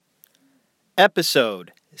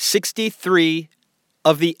episode 63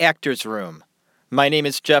 of the Actors Room. My name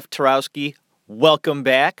is Jeff Tarowski. Welcome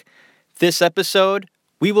back. This episode,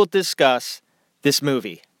 we will discuss this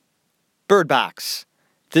movie, Bird Box,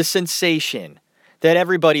 the sensation that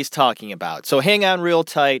everybody's talking about. So hang on real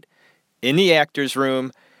tight in the Actors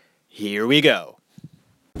Room. Here we go.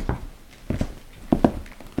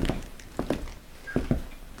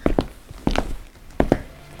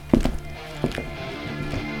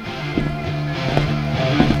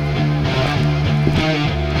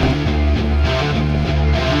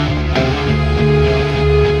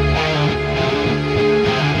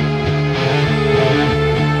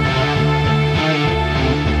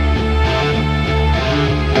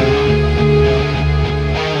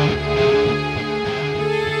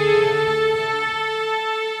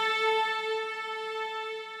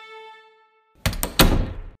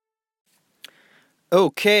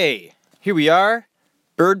 Okay, here we are.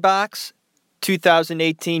 Bird Box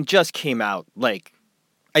 2018 just came out,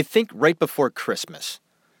 I think right before Christmas.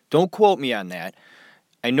 Don't quote me on that.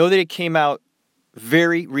 I know that it came out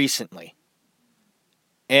very recently.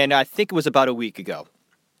 And I think it was about a week ago.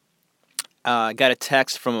 I got a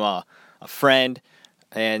text from a friend,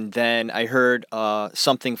 and then I heard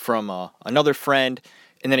something from another friend,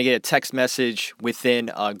 and then I get a text message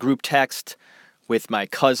within a group text with my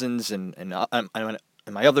cousins and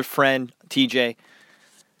my other friend, TJ.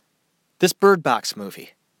 This Bird Box movie.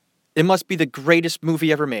 It must be the greatest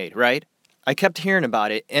movie ever made, right? I kept hearing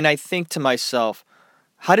about it, and I think to myself,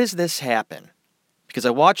 how does this happen? Because I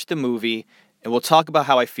watched the movie, and we'll talk about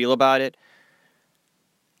how I feel about it.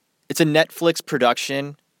 It's a Netflix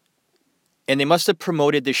production, and they must have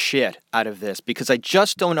promoted the shit out of this, because I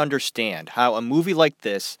just don't understand how a movie like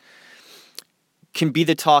this can be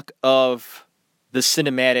the talk of the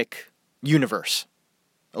cinematic universe,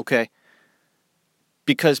 okay?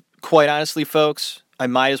 Because, quite honestly, folks, I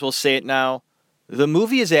might as well say it now, the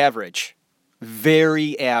movie is average.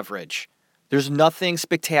 Very average. There's nothing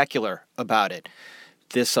spectacular about it.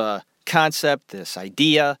 This concept, this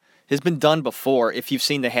idea, has been done before. If you've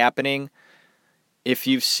seen The Happening, if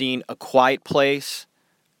you've seen A Quiet Place,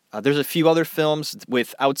 there's a few other films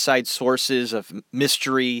with outside sources of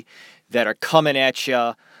mystery that are coming at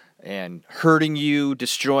you and hurting you,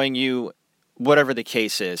 destroying you, whatever the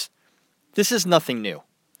case is. This is nothing new.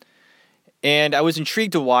 And I was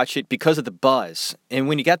intrigued to watch it because of the buzz. And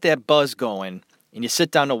when you got that buzz going and you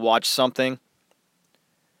sit down to watch something,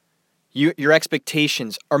 your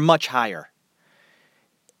expectations are much higher.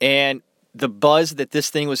 And the buzz that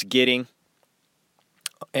this thing was getting,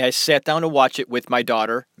 I sat down to watch it with my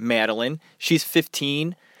daughter, Madeline. She's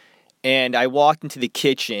 15. And I walked into the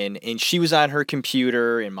kitchen, and she was on her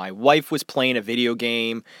computer, and my wife was playing a video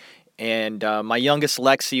game, and my youngest,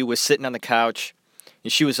 Lexi, was sitting on the couch,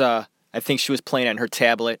 and she was, I think she was playing on her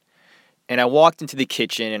tablet. And I walked into the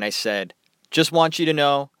kitchen, and I said, just want you to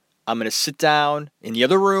know, I'm going to sit down in the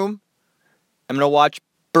other room. I'm going to watch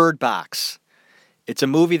Bird Box. It's a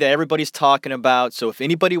movie that everybody's talking about, so if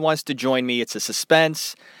anybody wants to join me, it's a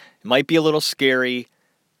suspense. It might be a little scary.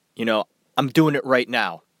 I'm doing it right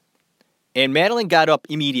now. And Madeline got up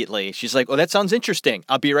immediately. She's like, oh, that sounds interesting.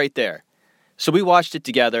 I'll be right there. So we watched it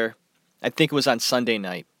together. I think it was on Sunday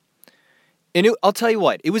night. And I'll tell you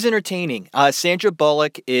what, it was entertaining. Sandra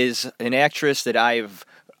Bullock is an actress that I've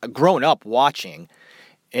grown up watching.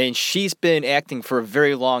 And she's been acting for a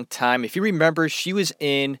very long time. If you remember, she was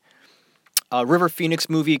in a River Phoenix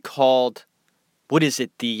movie called, what is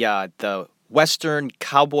it? The Western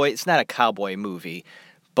Cowboy. It's not a cowboy movie,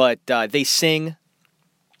 but they sing.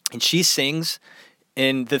 And she sings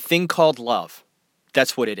in The Thing Called Love.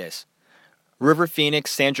 That's what it is. River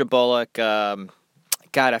Phoenix, Sandra Bullock, God,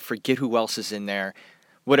 I forget who else is in there.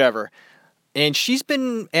 Whatever. And she's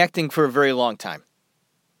been acting for a very long time.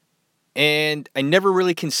 And I never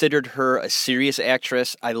really considered her a serious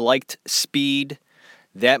actress. I liked Speed.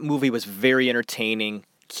 That movie was very entertaining.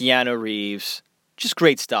 Keanu Reeves. Just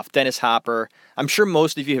great stuff. Dennis Hopper. I'm sure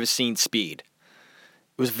most of you have seen Speed.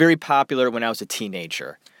 It was very popular when I was a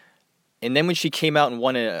teenager. And then when she came out and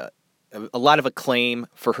won a lot of acclaim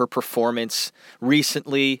for her performance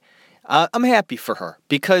recently, I'm happy for her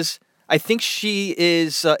because I think she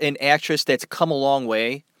is an actress that's come a long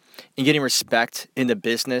way in getting respect in the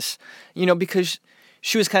business, because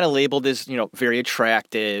she was kind of labeled as, very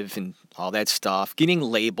attractive and all that stuff. Getting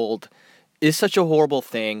labeled is such a horrible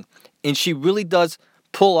thing, and she really does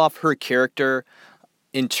pull off her character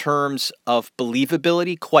in terms of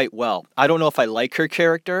believability quite well. I don't know if I like her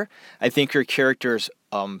character. I think her character's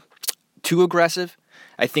too aggressive.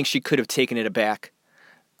 I think she could have taken it aback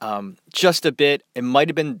just a bit. It might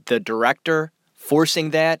have been the director forcing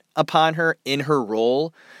that upon her in her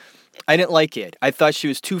role. I didn't like it. I thought she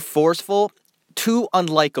was too forceful, too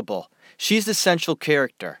unlikable. She's the central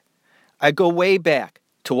character. I go way back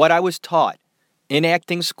to what I was taught in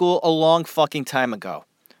acting school a long fucking time ago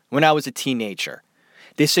when I was a teenager.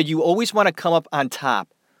 They said you always want to come up on top.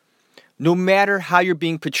 No matter how you're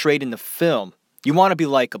being portrayed in the film, you want to be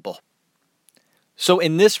likable. So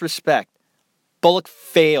in this respect, Bullock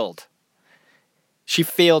failed. She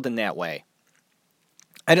failed in that way.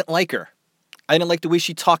 I didn't like her. I didn't like the way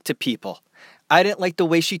she talked to people. I didn't like the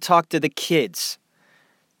way she talked to the kids.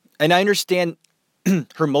 And I understand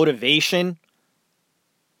her motivation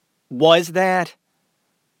was that.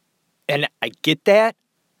 And I get that.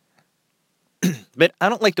 But I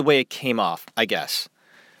don't like the way it came off, I guess.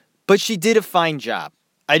 But she did a fine job.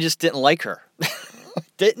 I just didn't like her.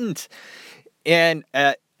 Didn't. And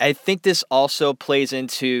I think this also plays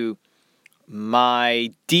into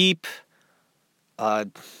my deep,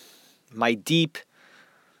 I'm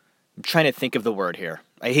trying to think of the word here.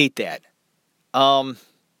 I hate that.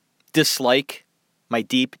 Dislike, my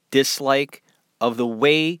deep dislike of the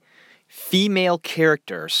way female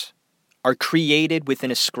characters are created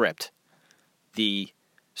within a script. The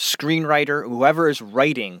screenwriter, whoever is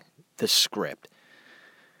writing the script,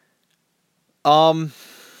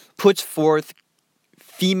 puts forth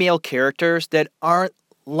female characters that aren't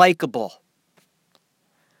likable.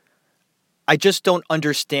 I just don't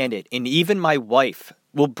understand it. And even my wife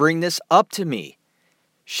will bring this up to me.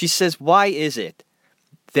 She says, why is it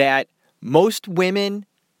that most women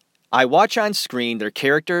I watch on screen, their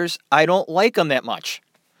characters, I don't like them that much?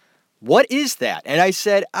 What is that? And I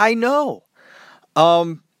said, I know.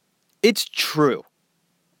 It's true.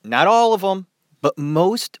 Not all of them, but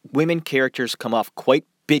most women characters come off quite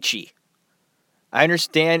bitchy. I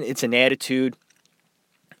understand it's an attitude,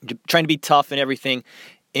 trying to be tough and everything,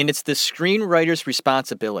 and it's the screenwriter's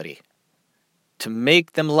responsibility to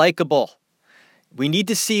make them likable. We need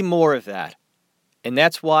to see more of that. And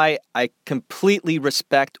that's why I completely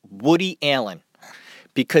respect Woody Allen,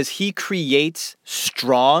 because he creates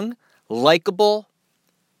strong, likable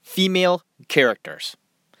female characters.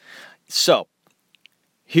 So,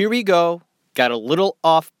 here we go. Got a little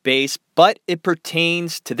off base, but it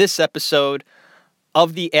pertains to this episode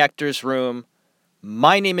of The Actors Room.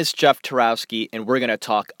 My name is Jeff Tarowski, and we're going to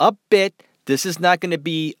talk a bit. This is not going to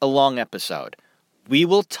be a long episode. We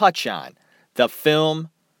will touch on the film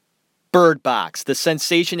Bird Box, the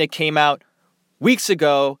sensation that came out weeks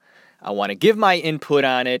ago. I want to give my input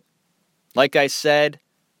on it. Like I said,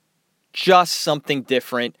 just something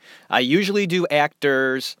different. I usually do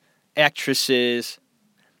actors, actresses,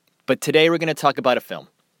 but today we're going to talk about a film.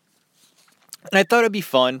 And I thought it'd be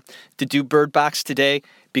fun to do Bird Box today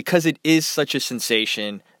because it is such a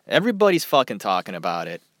sensation. Everybody's fucking talking about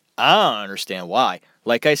it. I don't understand why.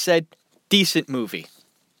 Like I said, decent movie.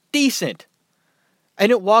 Decent. I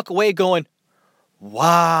didn't walk away going,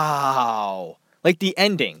 wow. Like the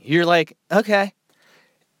ending. You're like, okay.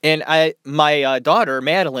 And my daughter,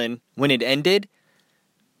 Madeline, when it ended,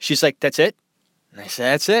 she's like, that's it? And I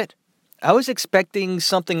said, that's it. I was expecting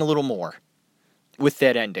something a little more with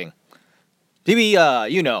that ending. Maybe,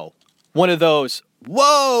 one of those,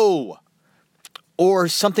 whoa! Or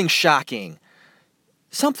something shocking.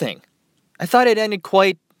 Something. I thought it ended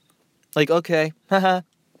quite, like, okay, haha.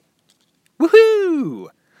 Woohoo!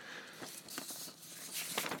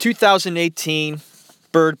 2018,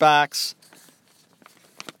 Bird Box.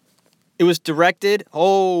 It was directed,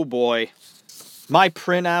 oh boy, my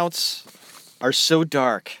printouts are so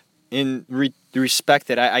dark in the respect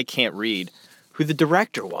that I can't read who the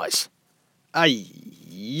director was. Ay.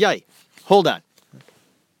 Hold on.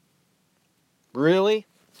 Really?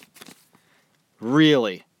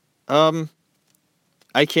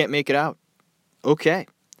 I can't make it out. Okay.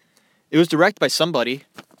 It was directed by somebody.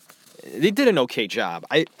 They did an okay job.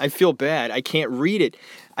 I feel bad. I can't read it.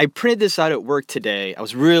 I printed this out at work today. I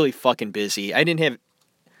was really fucking busy. I didn't have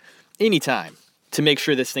any time to make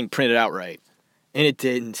sure this thing printed out right. And it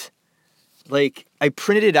didn't. Like, I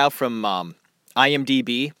printed it out from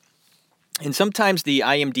IMDb. And sometimes the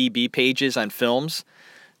IMDb pages on films,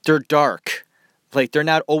 they're dark. Like, they're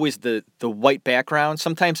not always the white background.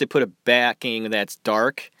 Sometimes they put a backing that's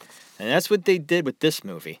dark. And that's what they did with this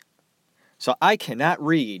movie. So I cannot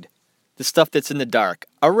read the stuff that's in the dark.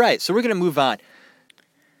 All right, so we're going to move on.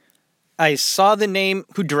 I saw the name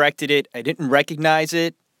who directed it. I didn't recognize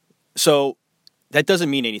it. So that doesn't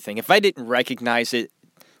mean anything. If I didn't recognize it,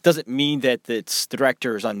 doesn't mean that its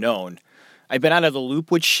director is unknown. I've been out of the loop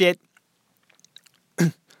with shit,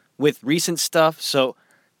 with recent stuff. So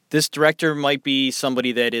this director might be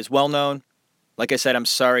somebody that is well known. Like I said, I'm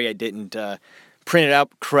sorry I didn't print it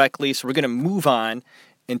out correctly. So we're going to move on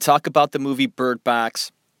and talk about the movie Bird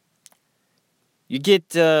Box. You get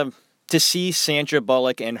to see Sandra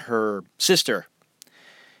Bullock and her sister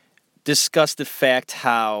discuss the fact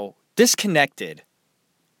how disconnected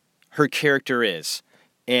her character is.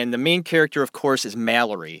 And the main character, of course, is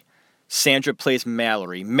Mallory. Sandra plays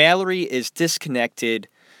Mallory. Mallory is disconnected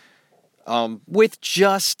with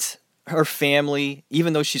just her family.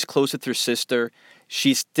 Even though she's close with her sister,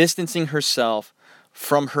 she's distancing herself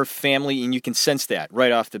from her family, and you can sense that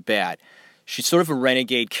right off the bat. She's sort of a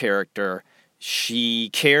renegade character. She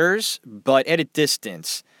cares, but at a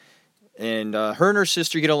distance. And her and her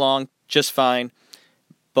sister get along just fine,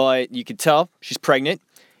 but you can tell she's pregnant.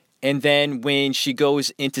 And then when she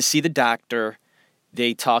goes in to see the doctor,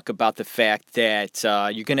 they talk about the fact that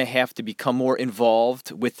you're going to have to become more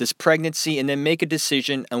involved with this pregnancy and then make a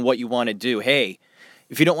decision on what you want to do. Hey,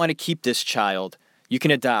 if you don't want to keep this child, you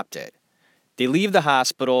can adopt it. They leave the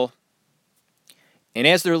hospital, and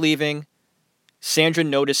as they're leaving, Sandra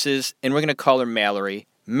notices, and we're going to call her Mallory.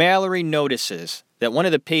 Mallory notices that one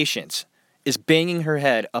of the patients is banging her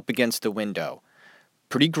head up against the window.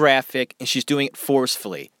 Pretty graphic, and she's doing it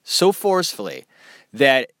forcefully. So forcefully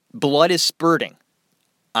that blood is spurting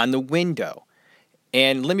on the window.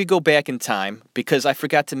 And let me go back in time because I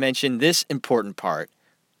forgot to mention this important part.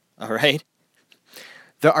 All right?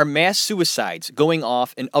 There are mass suicides going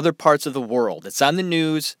off in other parts of the world. It's on the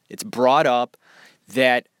news. It's brought up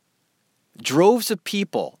that droves of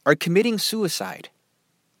people are committing suicide.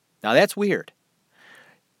 Now that's weird.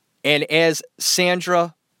 And as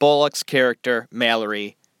Sandra Bullock's character,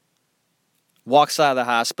 Mallory, walks out of the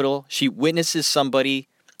hospital, she witnesses somebody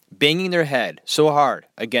banging their head so hard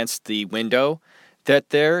against the window that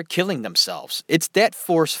they're killing themselves. It's that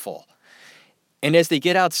forceful. And as they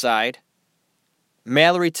get outside,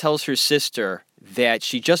 Mallory tells her sister that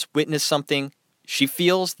she just witnessed something. She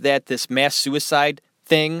feels that this mass suicide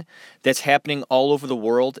thing that's happening all over the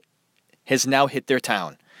world has now hit their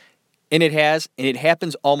town. And it has, and it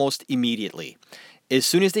happens almost immediately. As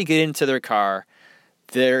soon as they get into their car,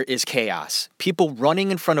 there is chaos. People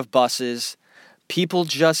running in front of buses, people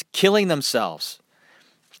just killing themselves.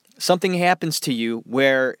 Something happens to you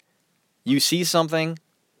where you see something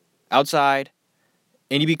outside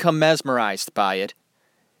and you become mesmerized by it.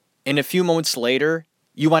 And a few moments later,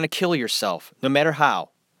 you want to kill yourself, no matter how.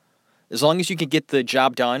 As long as you can get the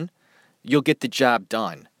job done, you'll get the job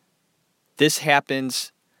done. This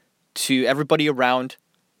happens to everybody around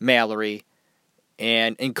Mallory,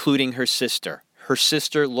 and including her sister. Her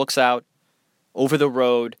sister looks out over the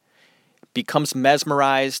road, becomes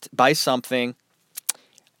mesmerized by something,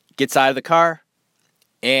 gets out of the car,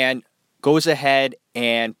 and goes ahead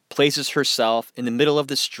and places herself in the middle of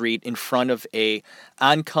the street in front of a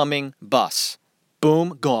oncoming bus.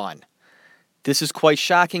 Boom, gone. This is quite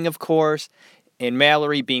shocking, of course, and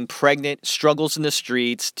Mallory, being pregnant, struggles in the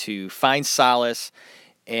streets to find solace,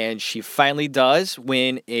 and she finally does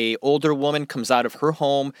when an older woman comes out of her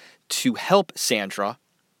home to help Sandra.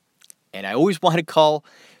 And I always want to call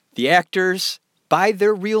the actors by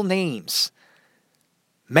their real names.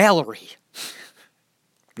 Mallory.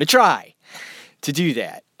 I'm going to try to do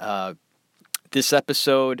that. This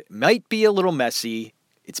episode might be a little messy.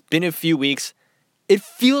 It's been a few weeks. It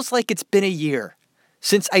feels like it's been a year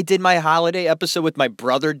since I did my holiday episode with my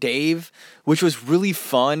brother Dave, which was really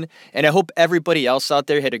fun. And I hope everybody else out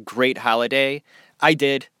there had a great holiday. I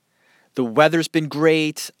did. The weather's been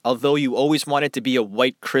great, although you always want it to be a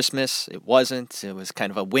white Christmas. It wasn't. It was kind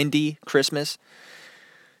of a windy Christmas.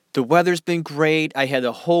 The weather's been great. I had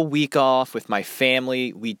a whole week off with my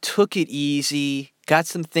family. We took it easy, got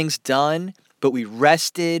some things done, but we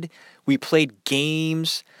rested. We played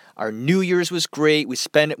games. Our New Year's was great. We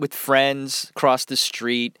spent it with friends across the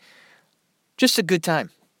street. Just a good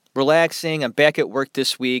time. Relaxing. I'm back at work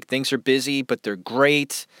this week. Things are busy, but they're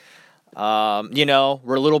great. We're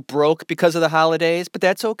a little broke because of the holidays, but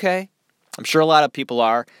that's okay. I'm sure a lot of people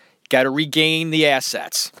are. Got to regain the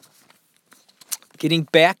assets. Getting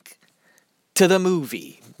back to the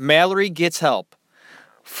movie, Mallory gets help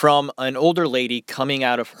from an older lady coming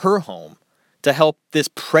out of her home to help this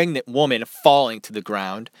pregnant woman falling to the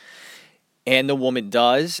ground. And the woman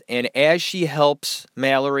does. And as she helps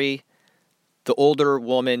Mallory, the older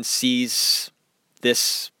woman sees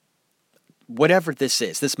this, whatever this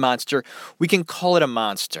is, this monster. We can call it a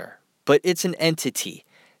monster, but it's an entity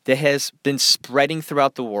that has been spreading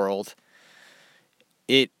throughout the world.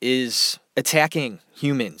 It is attacking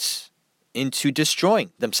humans into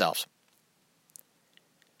destroying themselves.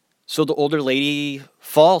 So the older lady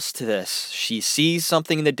falls to this. She sees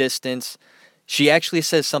something in the distance. She actually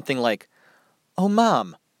says something like, "Oh,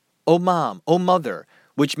 Mom, oh mom, oh mother,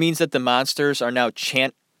 which means that the monsters are now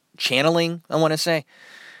channeling, I want to say.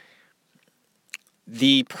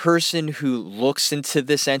 The person who looks into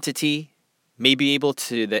this entity may be able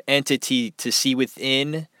to, the entity to see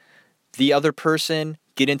within the other person,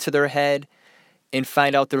 get into their head, and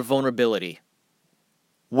find out their vulnerability.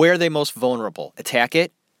 Where are they most vulnerable? Attack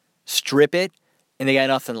it, strip it, and they got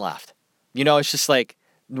nothing left. It's just like,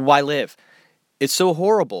 why live? It's so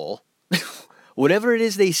horrible. Whatever it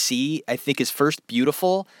is they see, I think is first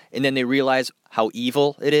beautiful, and then they realize how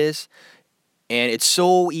evil it is. And it's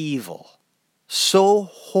so evil, so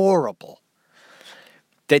horrible,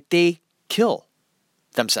 that they kill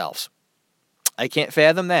themselves. I can't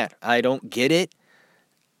fathom that. I don't get it.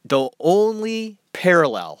 The only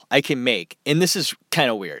parallel I can make, and this is kind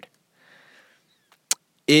of weird,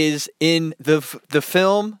 is in the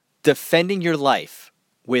film Defending Your Life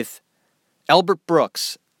with Albert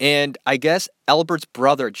Brooks. And I guess Albert's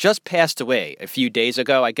brother just passed away a few days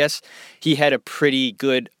ago. I guess he had a pretty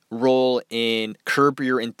good role in Curb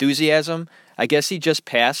Your Enthusiasm. I guess he just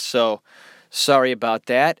passed, so sorry about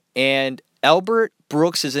that. And Albert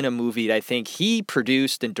Brooks is in a movie that I think he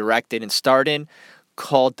produced and directed and starred in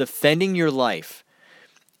called Defending Your Life.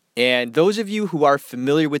 And those of you who are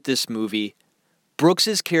familiar with this movie,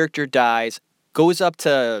 Brooks's character dies, goes up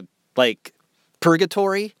to, like,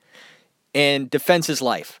 purgatory, and defends his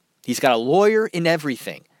life. He's got a lawyer and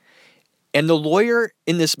everything. And the lawyer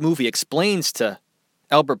in this movie explains to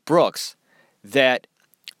Albert Brooks that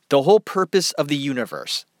the whole purpose of the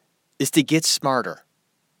universe is to get smarter.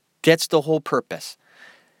 That's the whole purpose.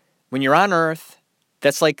 When you're on Earth,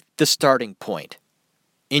 that's like the starting point.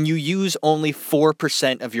 And you use only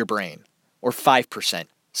 4% of your brain, or 5%,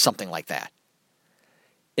 something like that.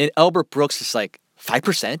 And Albert Brooks is like,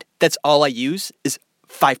 5%? That's all I use is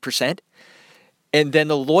 5%? And then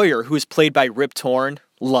the lawyer, who is played by Rip Torn,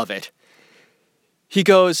 love it. He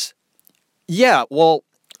goes, yeah, well,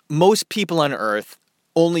 most people on Earth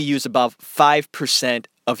only use about 5%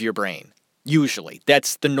 of your brain. Usually.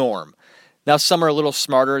 That's the norm. Now, some are a little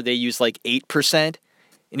smarter. They use like 8%.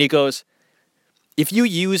 And he goes, if you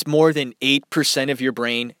use more than 8% of your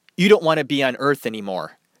brain, you don't want to be on Earth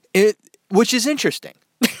anymore. Which is interesting.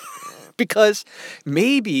 Because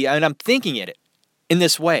maybe, and I'm thinking it in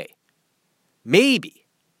this way, maybe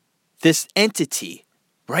this entity,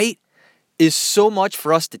 right, is so much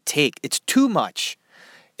for us to take. It's too much.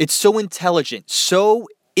 It's so intelligent, so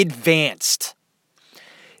advanced,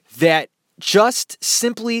 that just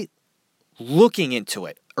simply looking into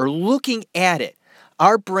it or looking at it,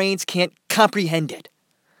 our brains can't comprehend it.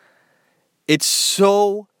 It's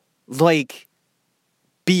so, like,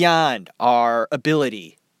 beyond our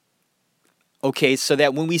ability. Okay, so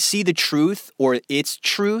that when we see the truth or its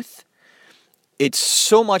truth, it's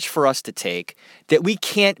so much for us to take that we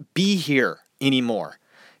can't be here anymore.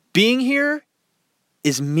 Being here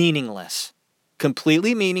is meaningless,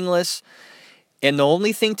 completely meaningless, and the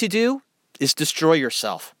only thing to do is destroy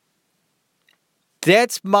yourself.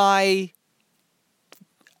 That's my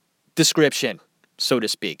description, so to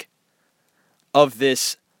speak, of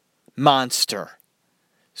this monster.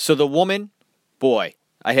 So the woman, boy,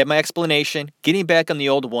 I had my explanation. Getting back on the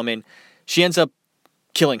old woman, she ends up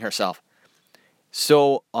killing herself.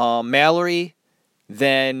 So Mallory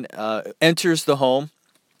then enters the home,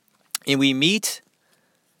 and we meet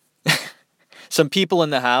some people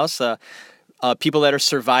in the house, people that are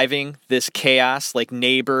surviving this chaos, like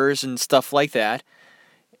neighbors and stuff like that.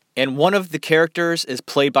 And one of the characters is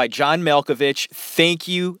played by John Malkovich. Thank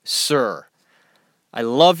you, sir. I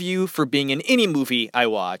love you for being in any movie I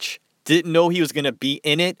watch. Didn't know he was going to be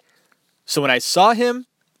in it. So when I saw him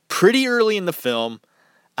pretty early in the film,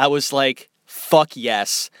 I was like, fuck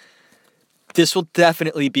yes. This will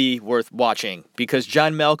definitely be worth watching because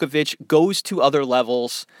John Malkovich goes to other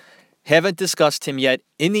levels. Haven't discussed him yet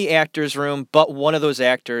in the actor's room, but one of those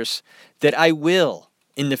actors that I will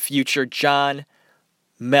in the future, John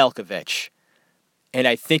Malkovich. And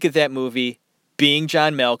I think of that movie being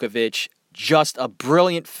John Malkovich, just a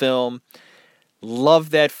brilliant film. Love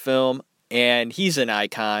that film, and he's an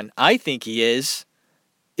icon. I think he is.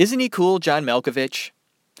 Isn't he cool, John Malkovich?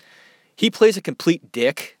 He plays a complete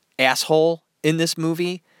dick, asshole in this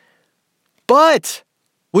movie. But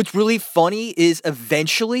what's really funny is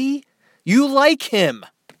eventually you like him.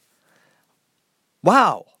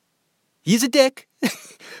 Wow. He's a dick,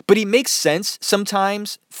 but he makes sense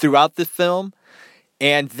sometimes throughout the film.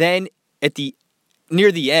 And then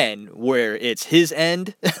near the end, where it's his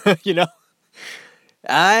end,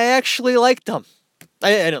 I actually liked him.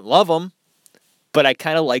 I didn't love him, but I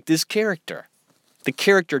kind of liked his character. The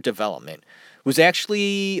character development was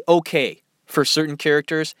actually okay for certain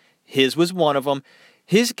characters. His was one of them.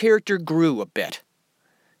 His character grew a bit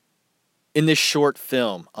in this short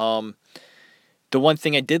film. The one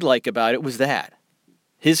thing I did like about it was that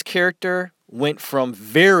his character went from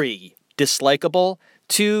very dislikable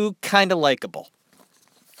to kind of likable.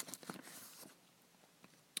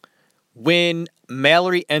 When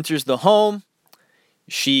Mallory enters the home,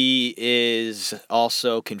 she is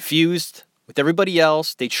also confused with everybody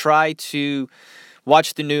else. They try to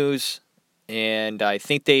watch the news, and I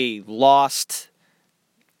think they lost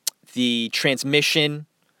the transmission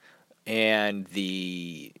and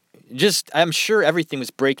I'm sure everything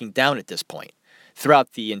was breaking down at this point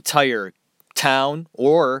throughout the entire town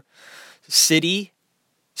or city,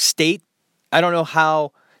 state. I don't know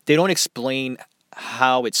how, they don't explain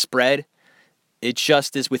how it spread. It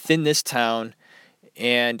just is within this town,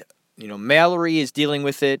 and Mallory is dealing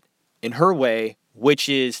with it in her way, which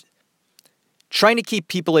is trying to keep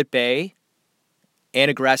people at bay and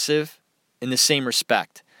aggressive in the same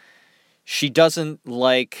respect. She doesn't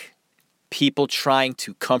like people trying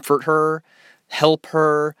to comfort her, help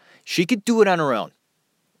her. She could do it on her own.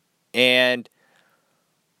 And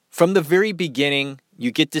from the very beginning,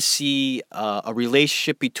 you get to see a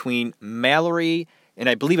relationship between Mallory and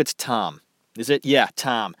I believe it's Tom. Is it? Yeah,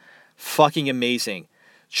 Tom. Fucking amazing.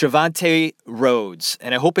 Trevante Rhodes.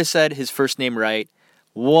 And I hope I said his first name right.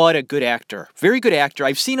 What a good actor. Very good actor.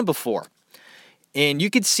 I've seen him before. And you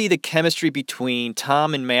could see the chemistry between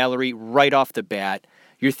Tom and Mallory right off the bat.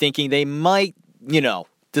 You're thinking they might,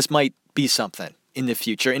 this might be something in the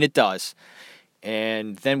future. And it does.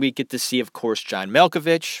 And then we get to see, of course, John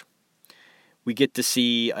Malkovich. We get to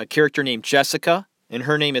see a character named Jessica. And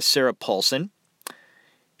her name is Sarah Paulson.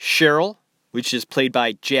 Cheryl, which is played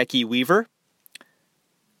by Jackie Weaver.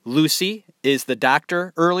 Lucy is the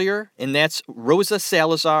doctor earlier, and that's Rosa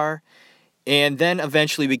Salazar. And then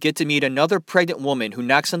eventually we get to meet another pregnant woman who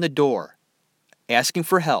knocks on the door, asking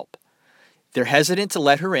for help. They're hesitant to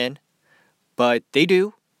let her in, but they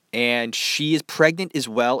do, and she is pregnant as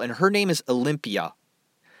well, and her name is Olympia.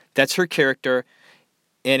 That's her character,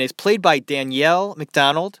 and it's played by Danielle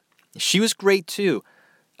McDonald. She was great too.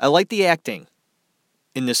 I like the acting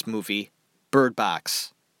in this movie, Bird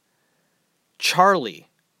Box. Charlie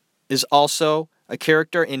is also a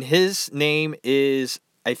character, and his name is,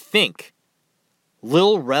 I think,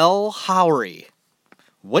 Lil Rel Howery.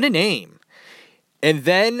 What a name. And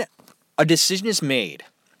then a decision is made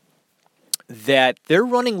that they're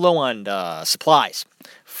running low on supplies,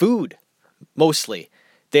 food, mostly.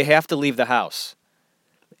 They have to leave the house.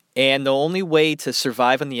 And the only way to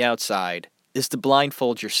survive on the outside is to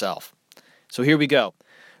blindfold yourself. So here we go.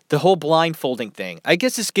 The whole blindfolding thing, I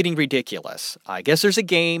guess it's getting ridiculous. I guess there's a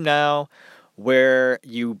game now where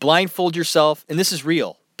you blindfold yourself, and this is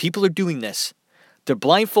real. People are doing this. They're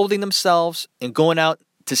blindfolding themselves and going out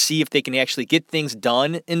to see if they can actually get things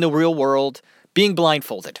done in the real world, being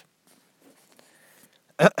blindfolded.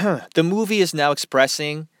 The movie is now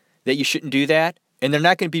expressing that you shouldn't do that, and they're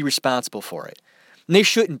not going to be responsible for it. And they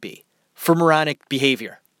shouldn't be, for moronic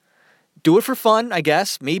behavior. Do it for fun, I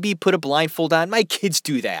guess. Maybe put a blindfold on. My kids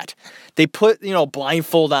do that. They put,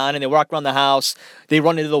 blindfold on and they walk around the house. They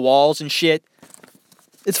run into the walls and shit.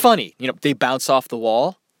 It's funny. They bounce off the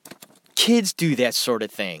wall. Kids do that sort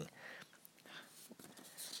of thing.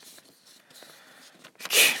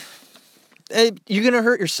 You're going to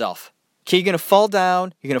hurt yourself. Okay, you're going to fall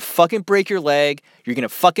down. You're going to fucking break your leg. You're going to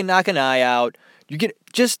fucking knock an eye out. You're going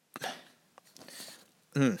to just...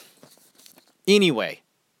 Anyway,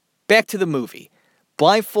 back to the movie.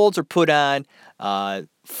 Blindfolds are put on.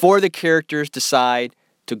 4 of the characters decide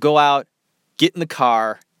to go out, get in the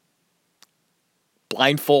car,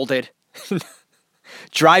 blindfolded,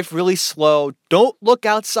 drive really slow. Don't look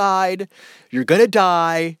outside. You're going to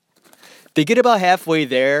die. They get about halfway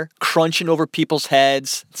there, crunching over people's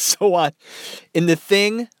heads, so on. And the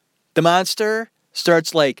thing, the monster,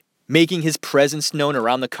 starts making his presence known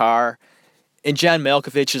around the car. And John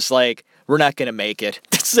Malkovich is like, we're not going to make it.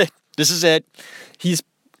 That's it. This is it. He's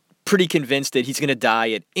pretty convinced that he's going to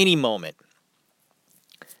die at any moment.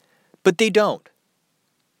 But they don't.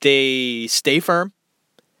 They stay firm.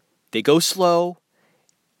 They go slow.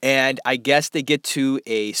 And I guess they get to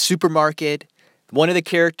a supermarket. One of the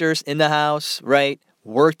characters in the house, right,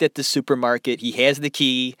 worked at the supermarket. He has the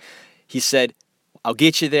key. He said, I'll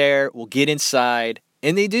get you there. We'll get inside.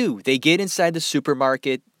 And they do. They get inside the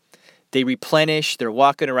supermarket. They replenish. They're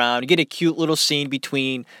walking around. You get a cute little scene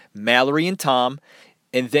between Mallory and Tom.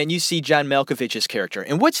 And then you see John Malkovich's character.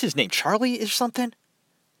 And what's his name? Charlie or something?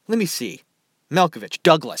 Let me see. Malkovich.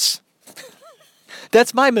 Douglas.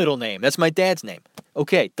 That's my middle name. That's my dad's name.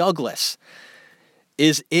 Okay, Douglas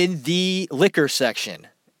is in the liquor section.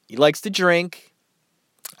 He likes to drink.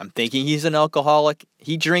 I'm thinking he's an alcoholic.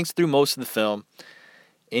 He drinks through most of the film.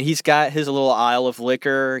 And he's got his little aisle of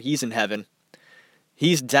liquor. He's in heaven.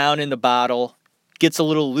 He's down in the bottle, gets a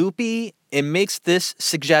little loopy, and makes this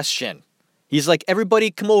suggestion. He's like,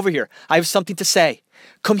 everybody come over here. I have something to say.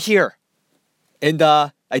 Come here. And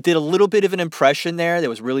I did a little bit of an impression there that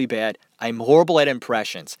was really bad. I'm horrible at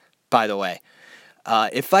impressions, by the way.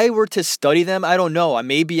 If I were to study them, I don't know.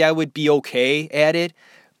 Maybe I would be okay at it,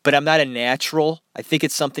 but I'm not a natural. I think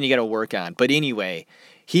it's something you got to work on. But anyway,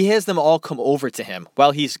 he has them all come over to him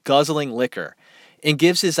while he's guzzling liquor and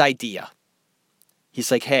gives his idea. He's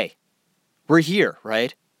like, hey, we're here,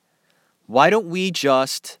 right? Why don't we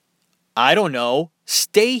just, I don't know,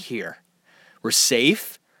 stay here? We're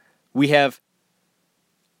safe. We have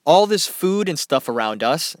all this food and stuff around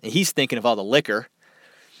us. And he's thinking of all the liquor.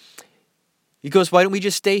 He goes, why don't we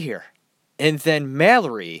just stay here? And then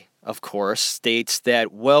Mallory, of course, states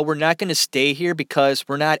that, well, we're not going to stay here because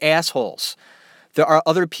we're not assholes. There are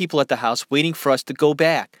other people at the house waiting for us to go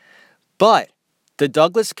back. But the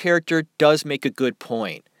Douglas character does make a good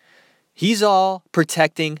point. He's all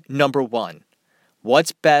protecting number one.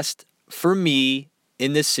 What's best for me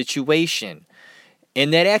in this situation?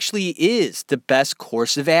 And that actually is the best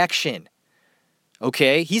course of action.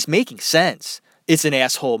 Okay? He's making sense. It's an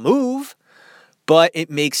asshole move, but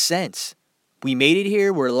it makes sense. We made it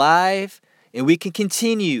here, we're alive, and we can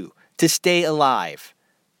continue to stay alive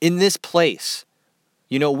in this place.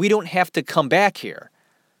 You know, we don't have to come back here.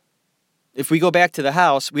 If we go back to the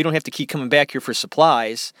house, we don't have to keep coming back here for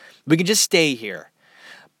supplies. We can just stay here.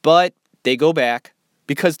 But they go back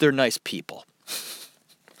because they're nice people.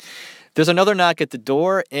 There's another knock at the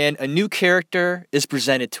door, and a new character is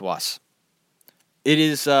presented to us. It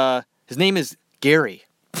is, his name is Gary.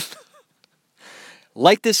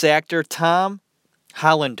 Like this actor, Tom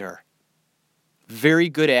Hollander. Very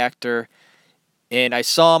good actor. And I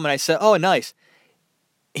saw him and I said, oh, nice.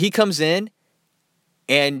 He comes in,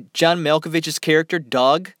 and John Malkovich's character,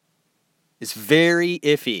 Doug, is very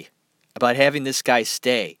iffy about having this guy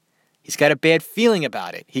stay. He's got a bad feeling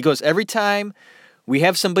about it. He goes, every time we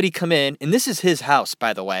have somebody come in, and this is his house,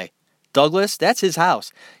 by the way. Douglas, that's his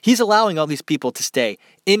house. He's allowing all these people to stay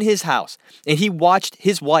in his house. And he watched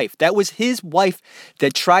his wife. That was his wife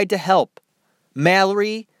that tried to help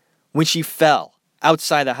Mallory when she fell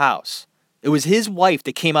outside the house. It was his wife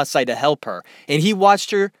that came outside to help her. And he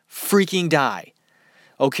watched her freaking die.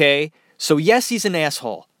 Okay? So yes, he's an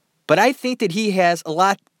asshole. But I think that he has a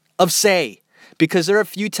lot of say. Because there are a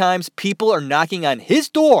few times people are knocking on his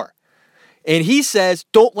door. And he says,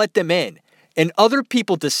 don't let them in. And other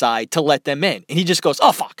people decide to let them in. And he just goes,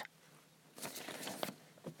 oh, fuck.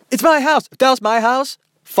 It's my house. If that was my house,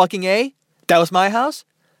 fucking A, that was my house,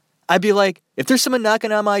 I'd be like, if there's someone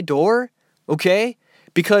knocking on my door, okay?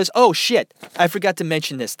 Because, oh, shit, I forgot to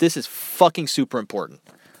mention this. This is fucking super important.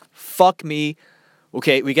 Fuck me.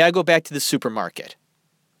 Okay, we got to go back to the supermarket.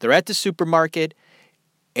 They're at the supermarket,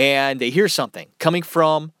 and they hear something coming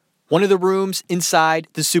from one of the rooms inside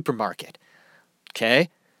the supermarket. Okay?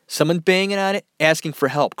 Someone banging on it, asking for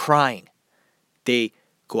help, crying. They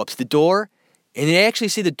go up to the door, and they actually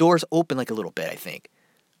see the doors open like a little bit, I think.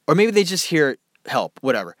 Or maybe they just hear help,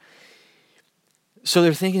 whatever. So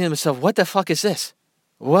they're thinking to themselves, what the fuck is this?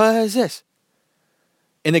 What is this?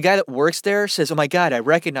 And the guy that works there says, oh my God, I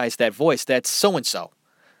recognize that voice. That's so-and-so.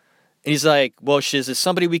 And he's like, well, shiz, is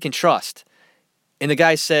somebody we can trust? And the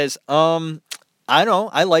guy says, I don't know.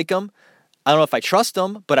 I like him. I don't know if I trust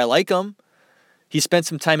him, but I like him. He spent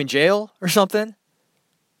some time in jail or something.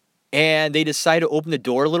 And they decide to open the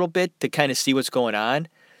door a little bit to kind of see what's going on.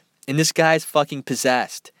 And this guy's fucking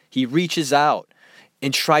possessed. He reaches out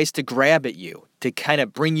and tries to grab at you to kind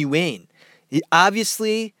of bring you in.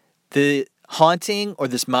 Obviously, the haunting or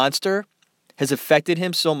this monster has affected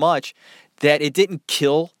him so much that it didn't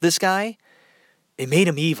kill this guy. It made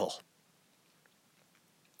him evil.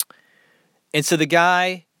 And so the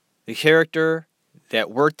guy, the character that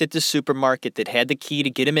worked at the supermarket that had the key to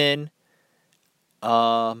get him in,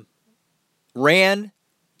 ran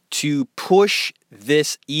to push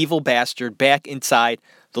this evil bastard back inside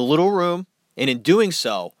the little room. And in doing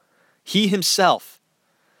so, he himself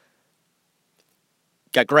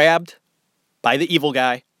got grabbed by the evil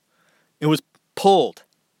guy and was pulled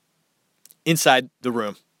inside the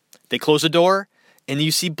room. They close the door, and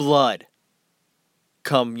you see blood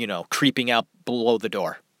come, creeping out below the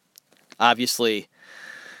door. Obviously,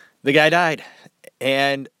 the guy died.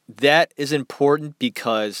 And that is important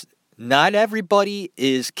because not everybody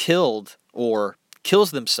is killed or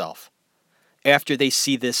kills themselves after they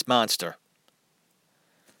see this monster.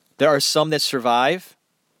 There are some that survive.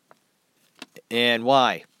 And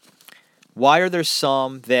why? Why are there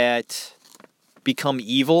some that become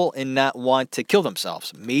evil and not want to kill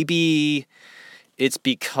themselves? Maybe it's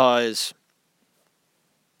because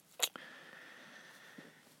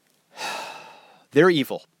they're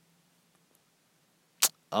evil.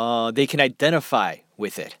 They can identify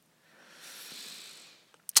with it.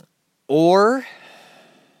 Or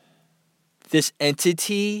this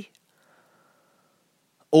entity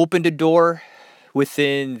opened a door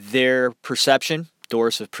within their perception,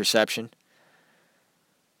 doors of perception,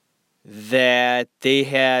 that they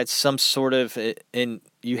had some sort of, and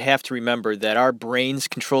you have to remember that our brains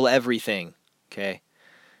control everything, okay?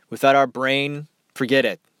 Without our brain, forget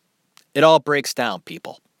it. It all breaks down,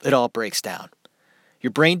 people. It all breaks down.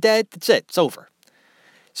 Your brain dead, that's it. It's over.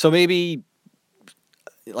 So maybe,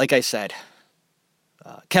 like I said,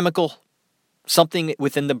 chemical, something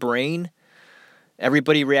within the brain.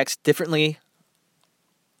 Everybody reacts differently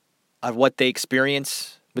on what they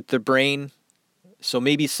experience with their brain. So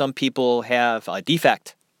maybe some people have a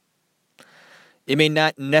defect. It may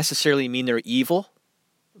not necessarily mean they're evil,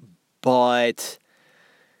 but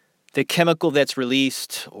the chemical that's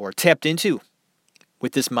released or tapped into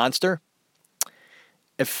with this monster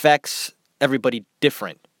affects everybody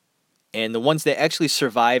different. And the ones that actually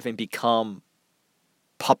survive and become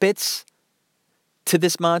puppets to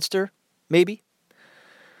this monster, maybe,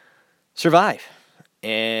 survive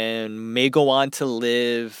and may go on to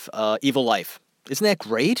live evil life. Isn't that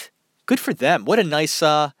great? Good for them. What a nice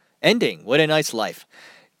ending. What a nice life.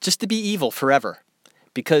 Just to be evil forever.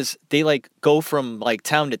 Because they go from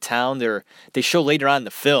town to town. They show later on in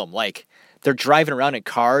the film, they're driving around in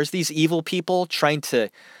cars, these evil people, trying to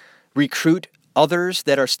recruit others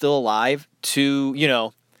that are still alive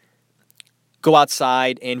to, go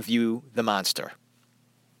outside and view the monster.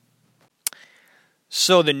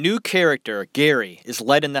 So the new character, Gary, is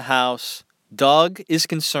led in the house. Doug is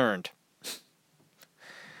concerned.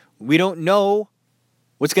 We don't know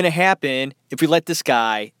what's going to happen if we let this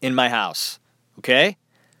guy in my house. Okay?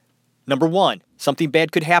 Number one, something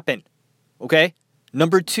bad could happen. Okay?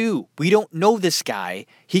 Number two, we don't know this guy.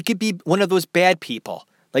 He could be one of those bad people,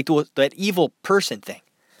 like that evil person thing.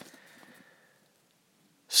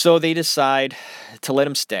 So they decide to let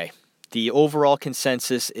him stay. The overall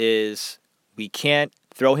consensus is we can't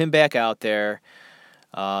throw him back out there.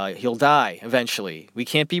 He'll die eventually. We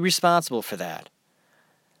can't be responsible for that.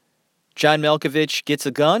 John Malkovich gets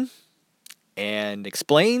a gun and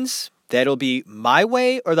explains that it'll be my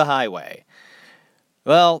way or the highway.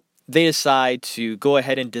 Well, they decide to go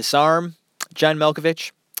ahead and disarm John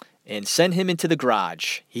Malkovich and send him into the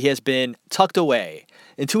garage. He has been tucked away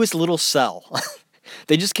into his little cell.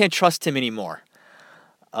 They just can't trust him anymore.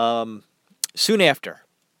 Soon after,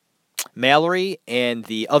 Mallory and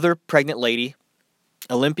the other pregnant lady,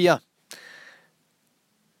 Olympia,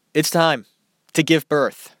 it's time to give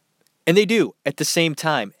birth. And they do at the same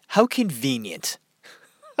time. How convenient.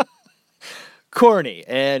 Corny.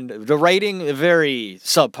 And the writing, very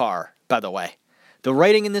subpar, by the way. The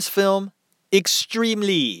writing in this film,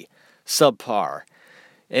 extremely subpar.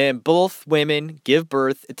 And both women give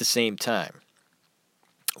birth at the same time.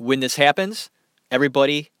 When this happens,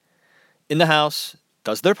 everybody in the house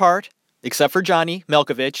does their part, except for Johnny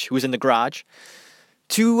Malkovich, who is in the garage,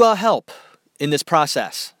 to help in this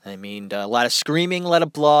process. I mean, a lot of screaming, a lot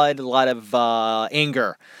of blood, a lot of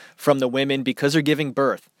anger from the women because they're giving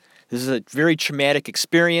birth. This is a very traumatic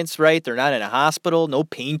experience, right? They're not in a hospital, no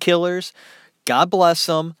painkillers. God bless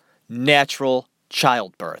them. Natural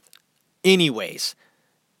childbirth. Anyways,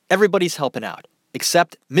 everybody's helping out,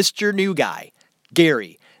 except Mr. New Guy,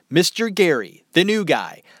 Gary. Mr. Gary, the new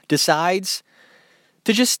guy, decides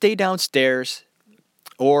to just stay downstairs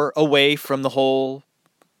or away from the whole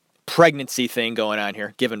pregnancy thing going on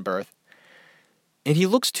here, giving birth. And he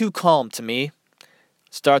looks too calm to me.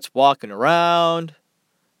 Starts walking around,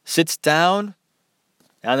 sits down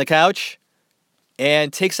on the couch,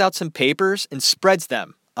 and takes out some papers and spreads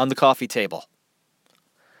them on the coffee table.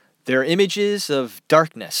 They're images of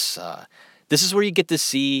darkness. This is where you get to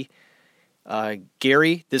see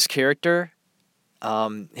Gary, this character,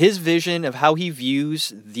 his vision of how he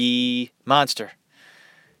views the monster.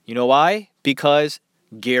 You know why? Because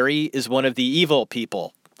Gary is one of the evil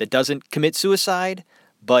people that doesn't commit suicide,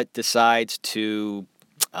 but decides to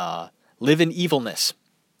live in evilness.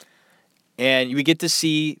 And we get to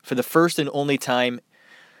see, for the first and only time,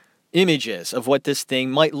 images of what this thing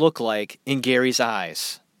might look like in Gary's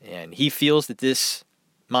eyes. And he feels that this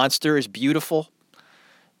monster is beautiful,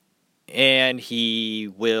 and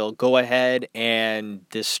he will go ahead and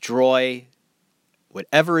destroy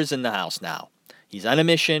whatever is in the house now. He's on a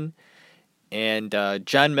mission, and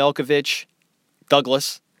John Malkovich,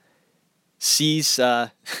 Douglas, sees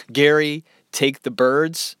Gary take the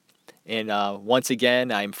birds. And once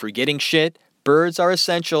again, I'm forgetting shit. Birds are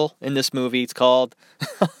essential in this movie. It's called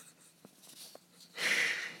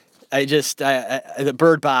the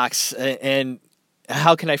Bird Box. And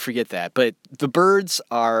how can I forget that? But the birds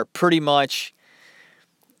are pretty much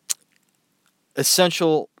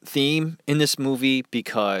essential theme in this movie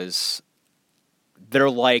because they're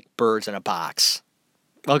like birds in a box.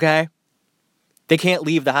 Okay? They can't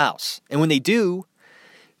leave the house. And when they do,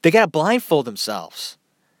 they gotta blindfold themselves.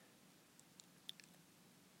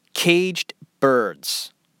 Caged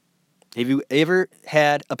birds. Have you ever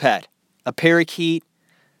had a pet? A parakeet?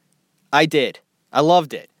 I did. I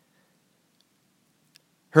loved it.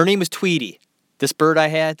 Her name was Tweety. This bird I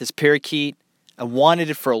had, this parakeet, I wanted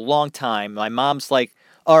it for a long time. My mom's like,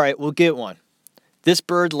 all right, we'll get one. This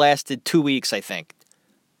bird lasted 2 weeks, I think.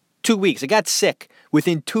 2 weeks. It got sick.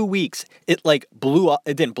 Within 2 weeks, it like blew up.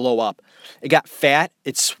 It didn't blow up. It got fat.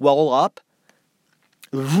 It swelled up.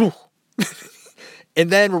 And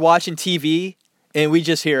then we're watching TV, and we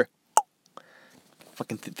just hear,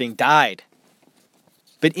 fucking thing died.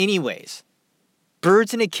 But anyways,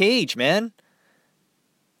 birds in a cage, man.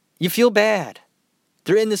 You feel bad.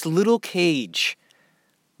 They're in this little cage.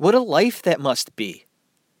 What a life that must be.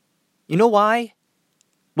 You know why?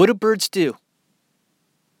 What do birds do?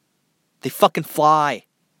 They fucking fly.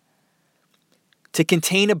 To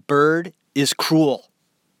contain a bird is cruel.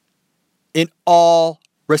 In all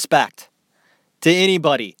respect. To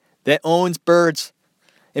anybody that owns birds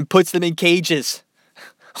and puts them in cages.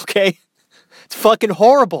 Okay? It's fucking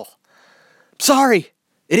horrible. Sorry.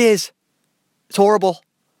 It is. It's horrible.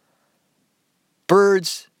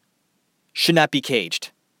 Birds should not be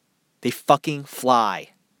caged. They fucking fly.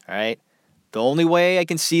 Alright? The only way I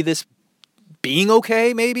can see this being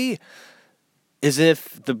okay, maybe, is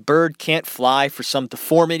if the bird can't fly for some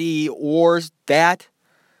deformity or that.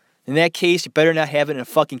 In that case, you better not have it in a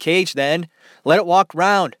fucking cage then. Let it walk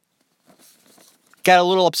around. Got a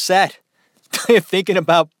little upset thinking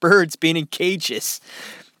about birds being in cages.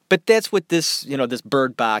 But that's what this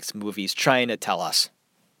Bird Box movie is trying to tell us.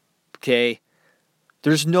 Okay?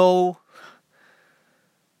 There's no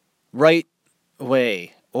right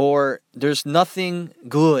way, or there's nothing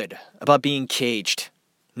good about being caged.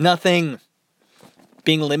 Nothing.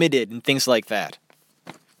 Being limited and things like that.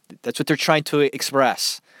 That's what they're trying to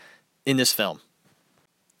express in this film.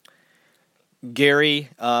 Gary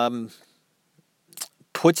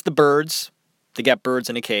puts the birds, they got birds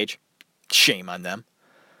in a cage, shame on them,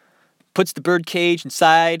 puts the bird cage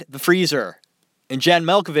inside the freezer. And John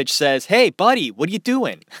Malkovich says, hey, buddy, what are you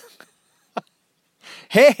doing?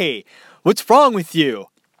 Hey, what's wrong with you?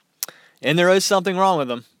 And there is something wrong with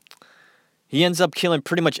him. He ends up killing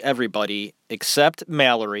pretty much everybody except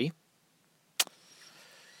Mallory.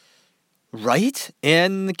 Right?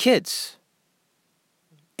 And the kids.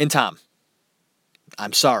 And Tom.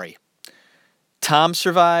 I'm sorry. Tom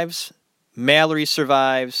survives. Mallory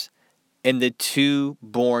survives. And the 2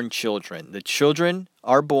 born children. The children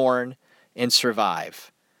are born and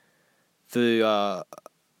survive. The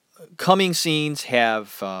coming scenes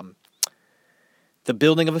have the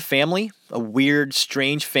building of a family, a weird,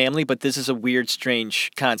 strange family, but this is a weird,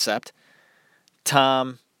 strange concept.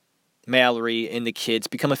 Tom, Mallory, and the kids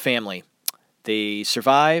become a family. They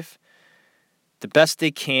survive the best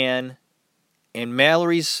they can, and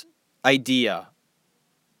Mallory's idea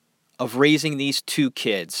of raising these 2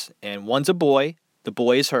 kids, and one's a boy, the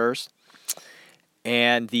boy is hers,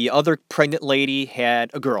 and the other pregnant lady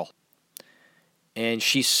had a girl. And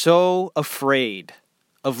she's so afraid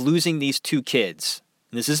of losing these 2 kids,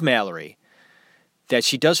 and this is Mallory, that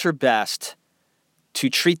she does her best to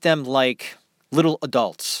treat them like little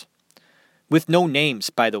adults. With no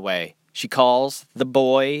names, by the way. She calls the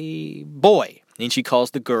boy, boy, and she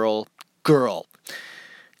calls the girl, girl.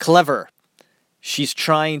 Clever. She's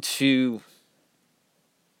trying to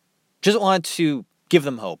just want to give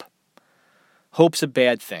them hope. Hope's a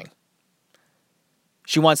bad thing.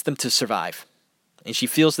 She wants them to survive. And she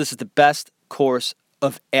feels this is the best course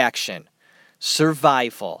of action.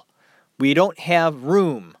 Survival. We don't have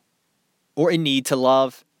room or a need to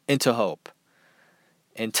love and to hope.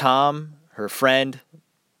 And Tom, her friend,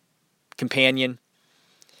 companion,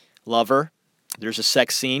 lover, there's a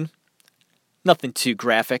sex scene. Nothing too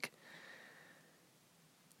graphic.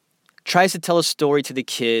 Tries to tell a story to the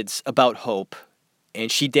kids about hope.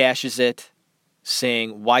 And she dashes it,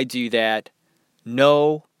 saying, why do that?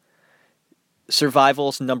 No.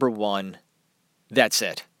 Survival's number 1. That's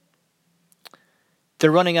it.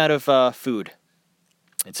 They're running out of food.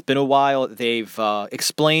 It's been a while. They've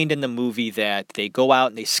explained in the movie that they go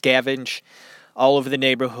out and they scavenge all over the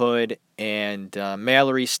neighborhood And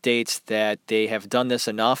Mallory states that they have done this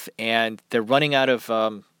enough and they're running out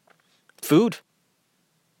of food.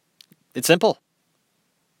 It's simple.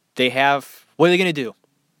 What are they going to do?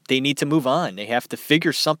 They need to move on. They have to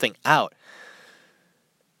figure something out.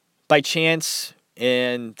 By chance,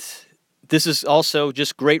 and this is also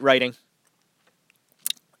just great writing,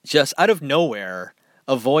 just out of nowhere,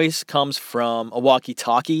 a voice comes from a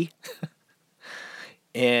walkie-talkie.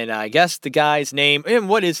 And I guess the guy's name, and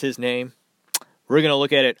what is his name? We're going to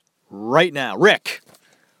look at it right now. Rick.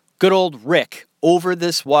 Good old Rick over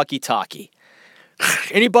this walkie-talkie.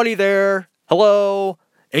 Anybody there? Hello?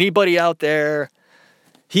 Anybody out there?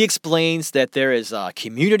 He explains that there is a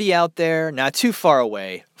community out there, not too far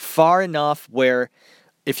away, far enough where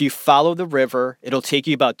if you follow the river, it'll take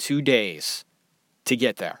you about 2 days to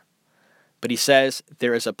get there. But he says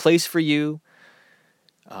there is a place for you.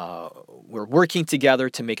 We're working together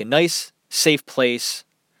to make a nice, safe place.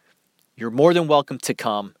 You're more than welcome to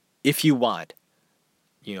come if you want.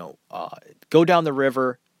 Go down the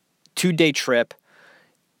river, 2-day trip,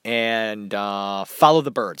 and follow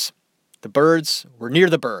the birds. We're near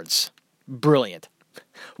the birds. Brilliant.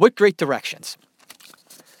 What great directions.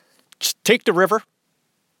 Just take the river,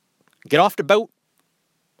 get off the boat,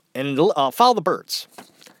 and follow the birds.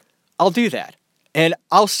 I'll do that. And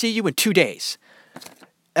I'll see you in 2 days.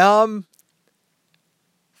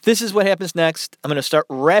 This is what happens next. I'm going to start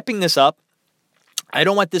wrapping this up. I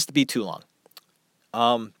don't want this to be too long.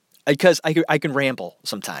 Because I can ramble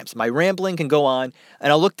sometimes. My rambling can go on,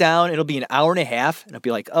 and I'll look down, it'll be an hour and a half, and I'll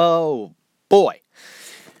be like, oh, boy.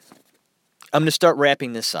 I'm going to start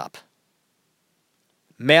wrapping this up.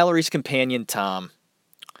 Mallory's companion, Tom,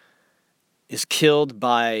 is killed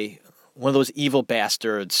by one of those evil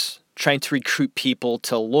bastards trying to recruit people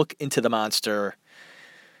to look into the monster.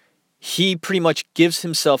 He pretty much gives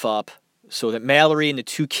himself up so that Mallory and the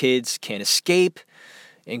 2 kids can escape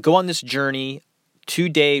and go on this journey,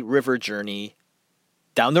 2-day river journey,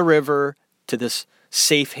 down the river to this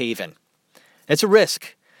safe haven. It's a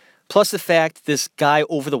risk. Plus the fact this guy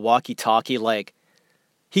over the walkie-talkie,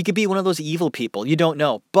 he could be one of those evil people. You don't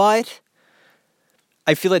know. But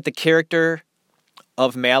I feel like the character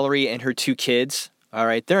of Mallory and her 2 kids, all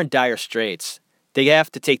right, they're in dire straits. They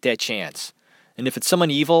have to take that chance. And if it's someone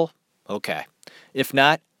evil, okay. If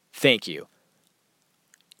not, thank you.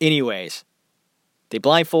 Anyways, they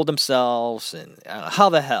blindfold themselves, and how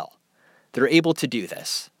the hell they're able to do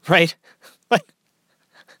this, right?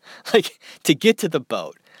 like to get to the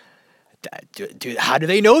boat. How do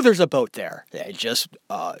they know there's a boat there? They just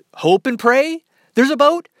hope and pray there's a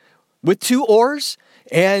boat with 2 oars,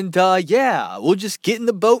 and we'll just get in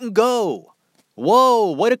the boat and go.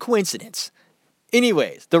 Whoa, what a coincidence.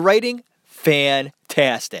 Anyways, the writing,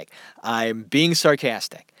 fantastic. I'm being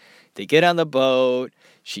sarcastic. They get on the boat.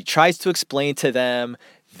 She tries to explain to them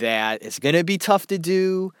that it's going to be tough to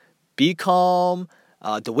do. Be calm.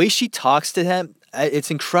 The way she talks to them,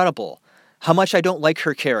 it's incredible. How much I don't like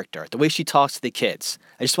her character. The way she talks to the kids.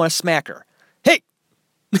 I just want to smack her. Hey!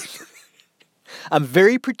 I'm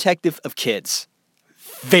very protective of kids.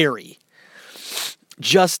 Very.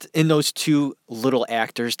 Just in those 2 little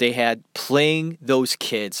actors they had playing those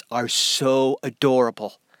kids are so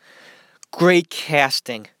adorable. Great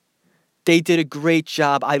casting. They did a great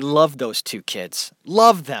job. I love those 2 kids.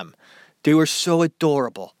 Love them. They were so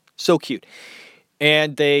adorable. So cute.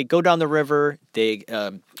 And they go down the river. They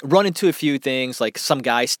run into a few things, like some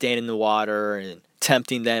guy standing in the water and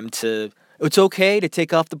tempting them to, it's okay to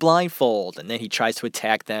take off the blindfold. And then he tries to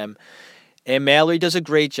attack them. And Mallory does a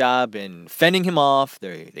great job in fending him off.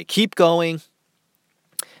 They keep going.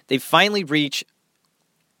 They finally reach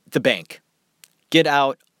the bank. Get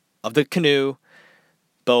out of the canoe,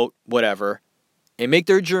 boat, whatever, and make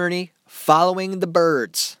their journey following the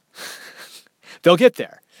birds. They'll get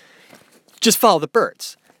there. Just follow the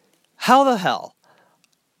birds. How the hell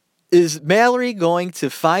is Mallory going to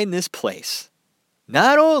find this place?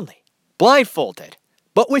 Not only blindfolded,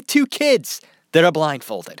 but with 2 kids that are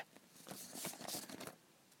blindfolded.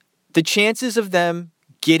 The chances of them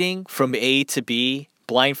getting from A to B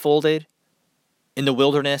blindfolded in the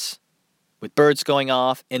wilderness with birds going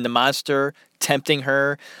off and the monster tempting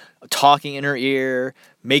her, talking in her ear,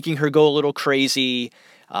 making her go a little crazy,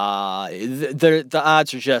 the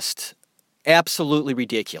odds are just absolutely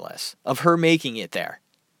ridiculous of her making it there.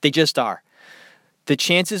 They just are. The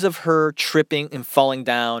chances of her tripping and falling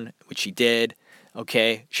down, which she did,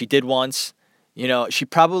 okay, she did once,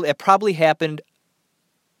 it probably happened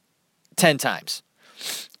 10 times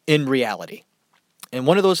in reality. And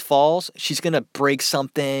one of those falls, she's going to break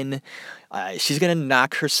something. She's going to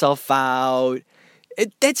knock herself out.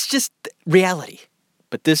 That's just reality.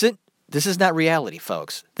 But This is not reality,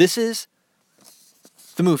 folks. This is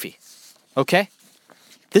the movie. Okay?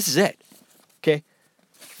 This is it. Okay?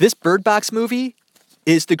 This Bird Box movie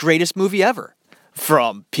is the greatest movie ever.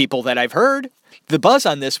 From people that I've heard, the buzz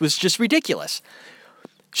on this was just ridiculous.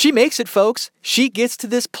 She makes it, folks. She gets to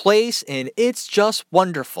this place, and it's just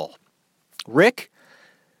wonderful. Rick,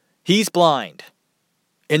 he's blind.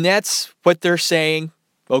 And that's what they're saying.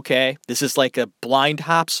 Okay, this is like a blind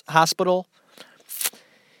hospital.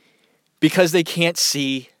 Because they can't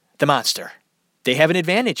see the monster. They have an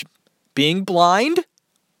advantage. Being blind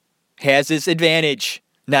has its advantage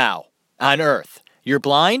now on Earth. You're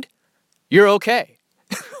blind, you're okay.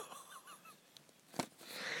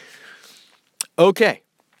 Okay.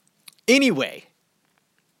 Anyway,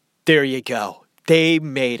 there you go. They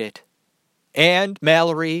made it. And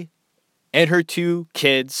Mallory and her 2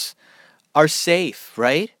 kids are safe,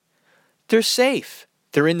 right? They're safe.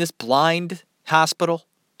 They're in this blind hospital.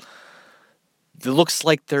 It looks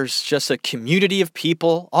like there's just a community of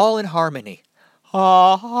people all in harmony.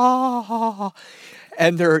 And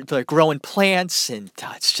they're growing plants, and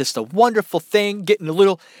it's just a wonderful thing, getting a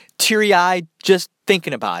little teary-eyed just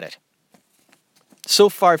thinking about it. So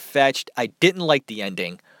far-fetched, I didn't like the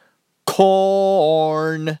ending.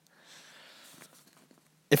 Corn.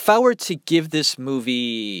 If I were to give this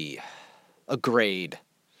movie a grade,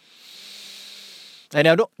 and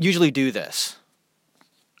I don't usually do this,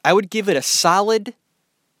 I would give it a solid,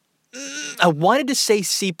 I wanted to say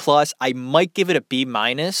C+, I might give it a B-,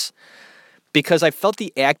 because I felt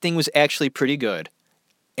the acting was actually pretty good,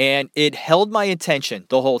 and it held my attention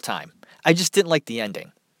the whole time. I just didn't like the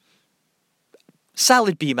ending.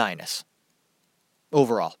 Solid B-,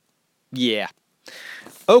 overall. Yeah.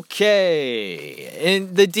 Okay.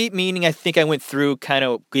 And the deep meaning, I think I went through kind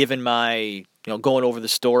of giving my, going over the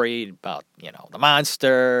story about, the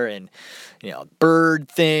monster and, bird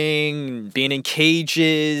thing, being in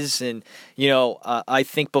cages. And, I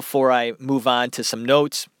think before I move on to some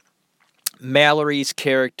notes, Mallory's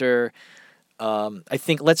character, I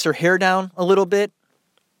think lets her hair down a little bit.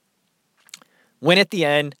 When at the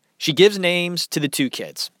end, she gives names to the 2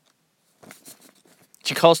 kids.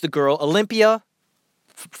 She calls the girl Olympia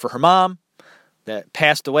for her mom that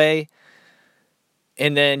passed away.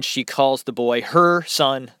 And then she calls the boy her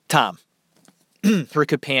son, Tom, her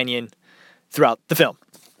companion throughout the film.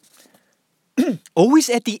 Always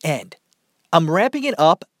at the end, I'm wrapping it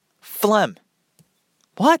up, phlegm.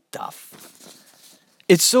 What the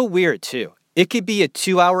It's so weird, too. It could be a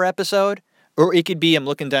 2-hour episode, or it could be, I'm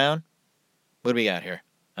looking down. What do we got here?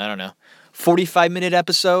 I don't know. 45-minute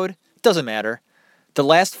episode? Doesn't matter. The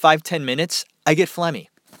last 5-10 minutes, I get phlegmy.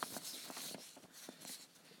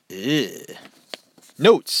 Ugh.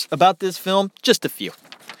 Notes about this film, just a few.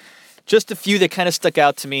 Just a few that kind of stuck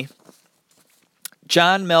out to me.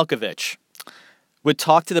 John Malkovich would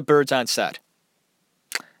talk to the birds on set.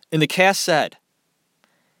 And the cast said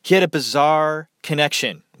he had a bizarre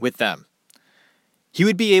connection with them. He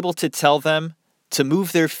would be able to tell them to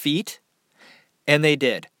move their feet, and they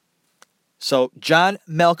did. So, John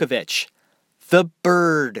Malkovich, the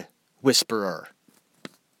bird whisperer.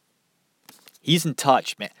 He's in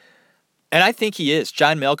touch, man. And I think he is.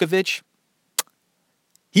 John Malkovich,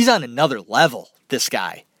 he's on another level, this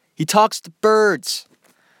guy. He talks to birds.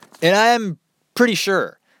 And I am pretty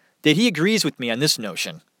sure that he agrees with me on this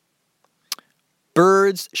notion.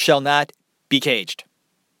 Birds shall not be caged.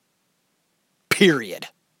 Period.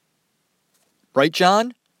 Right,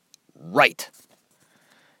 John? Right.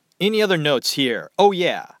 Any other notes here? Oh,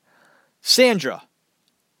 yeah. Sandra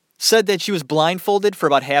said that she was blindfolded for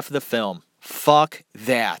about half of the film. Fuck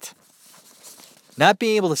that. Not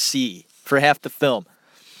being able to see for half the film.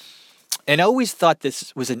 And I always thought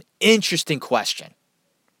this was an interesting question.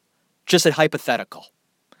 Just a hypothetical.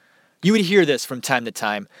 You would hear this from time to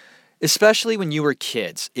time, especially when you were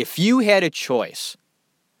kids. If you had a choice,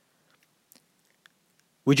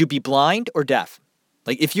 would you be blind or deaf?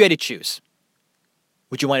 Like, if you had to choose,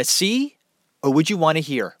 would you want to see or would you want to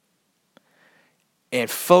hear? And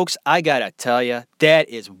folks, I gotta tell you, that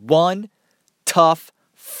is one tough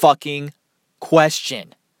fucking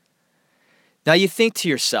question. Now you think to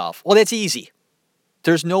yourself, well, that's easy.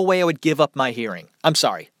 There's no way I would give up my hearing. I'm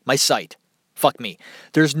sorry, my sight. Fuck me.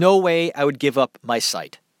 There's no way I would give up my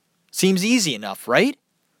sight. Seems easy enough, right?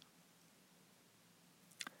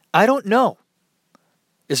 I don't know.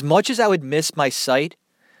 As much as I would miss my sight,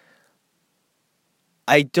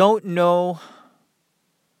 I don't know.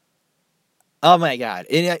 Oh my God.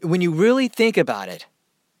 And when you really think about it,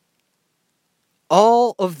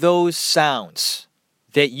 all of those sounds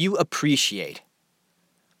that you appreciate,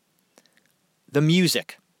 the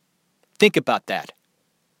music, think about that.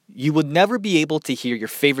 You will never be able to hear your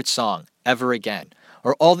favorite song ever again,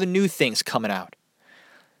 or all the new things coming out.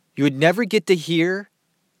 You would never get to hear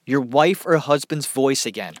your wife or husband's voice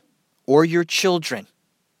again, or your children.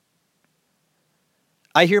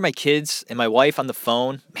 I hear my kids and my wife on the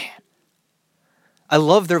phone. Man, I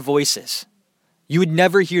love their voices. You would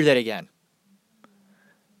never hear that again.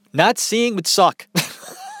 Not seeing would suck.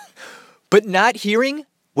 But not hearing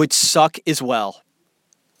would suck as well.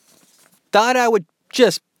 Thought I would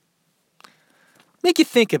just make you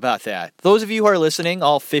think about that. Those of you who are listening,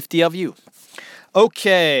 all 50 of you.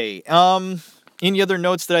 Okay. Any other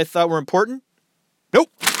notes that I thought were important? Nope.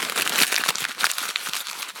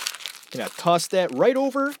 Gonna toss that right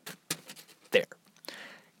over there.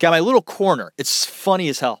 Got my little corner. It's funny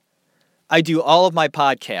as hell. I do all of my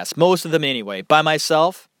podcasts, most of them anyway, by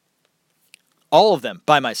myself. All of them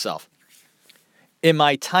by myself. In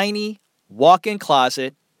my tiny walk-in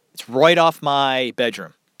closet. It's right off my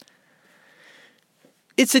bedroom.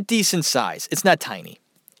 It's a decent size. It's not tiny.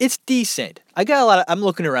 It's decent. I'm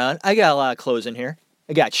looking around. I got a lot of clothes in here.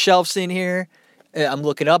 I got shelves in here. I'm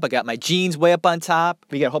looking up. I got my jeans way up on top.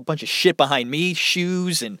 We got a whole bunch of shit behind me.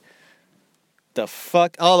 Shoes and the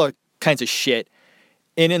fuck. All the kinds of shit.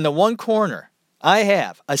 And in the one corner, I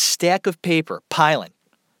have a stack of paper piling.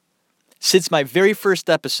 Since my very first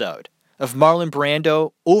episode of Marlon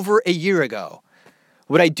Brando over a year ago.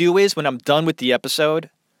 What I do is when I'm done with the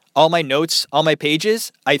episode, all my notes, all my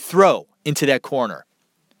pages, I throw into that corner.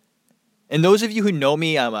 And those of you who know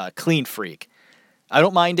me, I'm a clean freak. I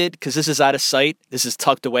don't mind it because this is out of sight. This is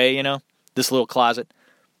tucked away, this little closet.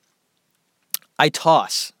 I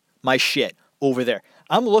toss my shit over there.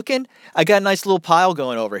 I'm looking. I got a nice little pile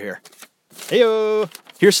going over here. Hey-o.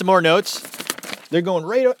 Here's some more notes. They're going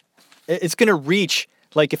right up. It's going to reach,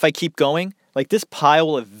 like if I keep going, like this pile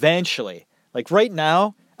will eventually, like right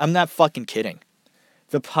now, I'm not fucking kidding.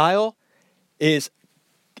 The pile is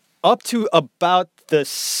up to about the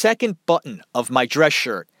second button of my dress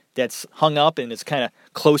shirt that's hung up and it's kind of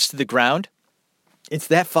close to the ground. It's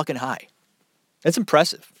that fucking high. That's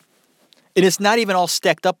impressive. And it's not even all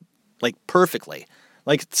stacked up like perfectly.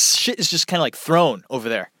 Like shit is just kind of like thrown over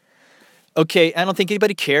there. Okay, I don't think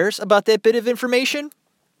anybody cares about that bit of information.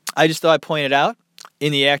 I just thought I'd point it out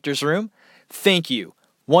in the actor's room. Thank you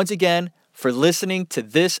once again for listening to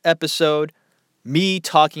this episode, me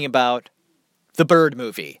talking about the Bird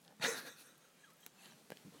movie.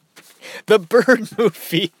 The Bird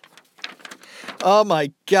movie. Oh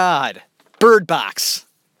my God. Bird Box.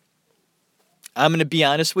 I'm going to be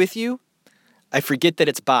honest with you. I forget that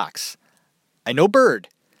it's box. I know bird.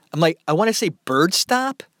 I'm like, I want to say bird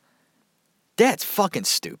stop. That's fucking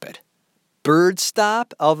stupid. Bird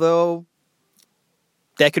stop, although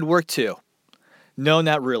that could work too. No,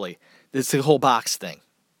 not really. It's the whole box thing.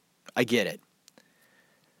 I get it.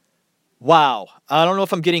 Wow. I don't know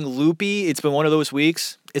if I'm getting loopy. It's been one of those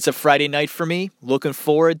weeks. It's a Friday night for me. Looking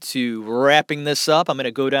forward to wrapping this up. I'm going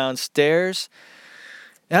to go downstairs.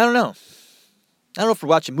 I don't know. I don't know if we're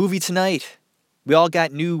watching a movie tonight. We all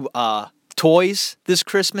got new toys this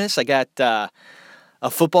Christmas. I got a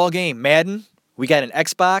football game, Madden. We got an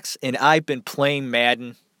Xbox, and I've been playing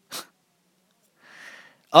Madden.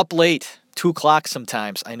 Up late, 2 o'clock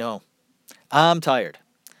sometimes, I know. I'm tired.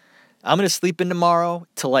 I'm going to sleep in tomorrow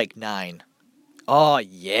till like 9. Oh,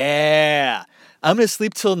 yeah. I'm going to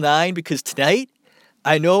sleep till 9 because tonight,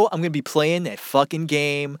 I know I'm going to be playing that fucking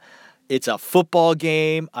game. It's a football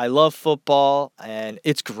game. I love football, and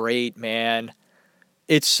it's great, man.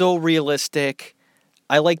 It's so realistic.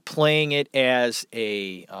 I like playing it as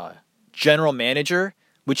a general manager,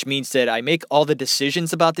 which means that I make all the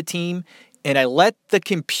decisions about the team, and I let the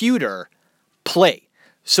computer play.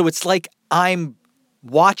 So it's like I'm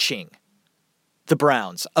watching the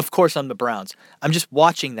Browns. Of course, I'm the Browns. I'm just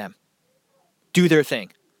watching them do their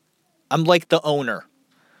thing. I'm like the owner.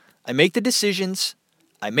 I make the decisions.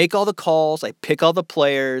 I make all the calls. I pick all the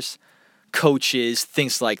players, coaches,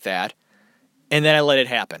 things like that. And then I let it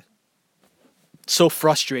happen. So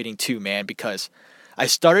frustrating too, man, because I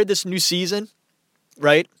started this new season,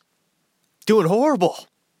 right? Doing horrible.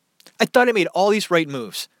 I thought I made all these right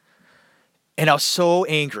moves. And I was so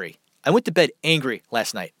angry. I went to bed angry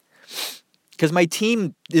last night. Because my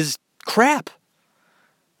team is crap.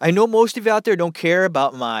 I know most of you out there don't care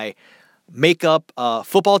about my makeup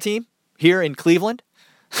football team here in Cleveland.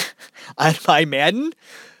 On my Madden.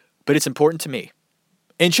 But it's important to me.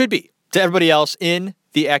 And should be to everybody else in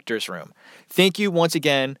the actor's room. Thank you once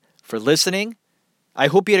again for listening. I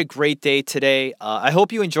hope you had a great day today. I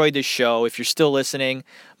hope you enjoyed this show. If you're still listening,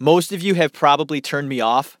 most of you have probably turned me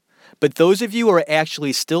off. But those of you who are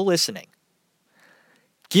actually still listening,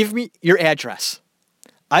 give me your address.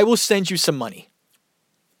 I will send you some money.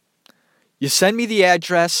 You send me the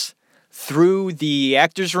address through the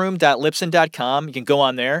actorsroom.libsyn.com. You can go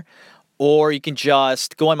on there. Or you can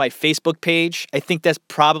just go on my Facebook page. I think that's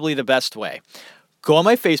probably the best way. Go on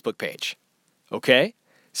my Facebook page. Okay?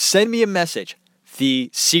 Send me a message. The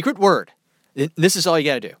secret word. This is all you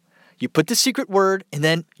got to do. You put the secret word and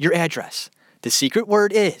then your address. The secret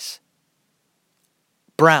word is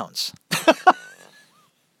Browns.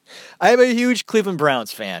 I am a huge Cleveland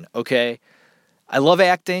Browns fan, okay? I love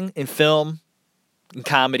acting in film, in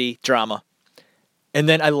comedy, drama. And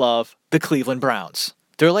then I love the Cleveland Browns.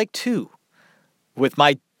 They're like two with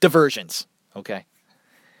my diversions, okay?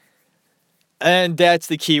 And that's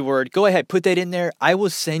the key word. Go ahead, put that in there. I will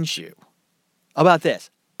send you. How about this?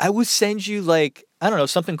 I will send you, like, I don't know,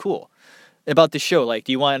 something cool about the show. Like,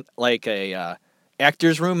 do you want, like, a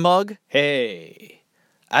Actors Room mug? Hey,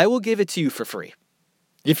 I will give it to you for free.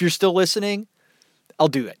 If you're still listening, I'll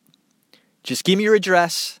do it. Just give me your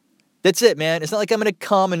address. That's it, man. It's not like I'm going to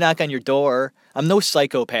come and knock on your door. I'm no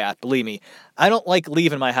psychopath, believe me. I don't like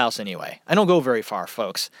leaving my house anyway. I don't go very far,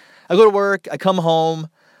 folks. I go to work. I come home.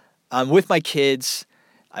 I'm with my kids.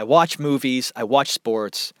 I watch movies. I watch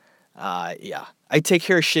sports. Yeah. I take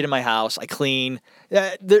care of shit in my house. I clean.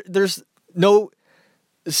 There's no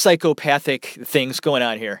psychopathic things going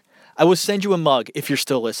on here. I will send you a mug if you're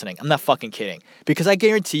still listening. I'm not fucking kidding. Because I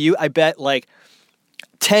guarantee you, I bet like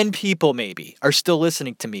 10 people maybe are still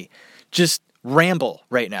listening to me just ramble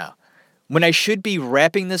right now when I should be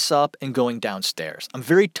wrapping this up and going downstairs. I'm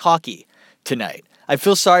very talky tonight. I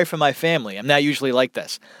feel sorry for my family. I'm not usually like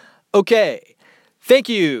this. Okay. Thank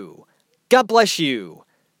you. God bless you.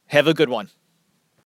 Have a good one.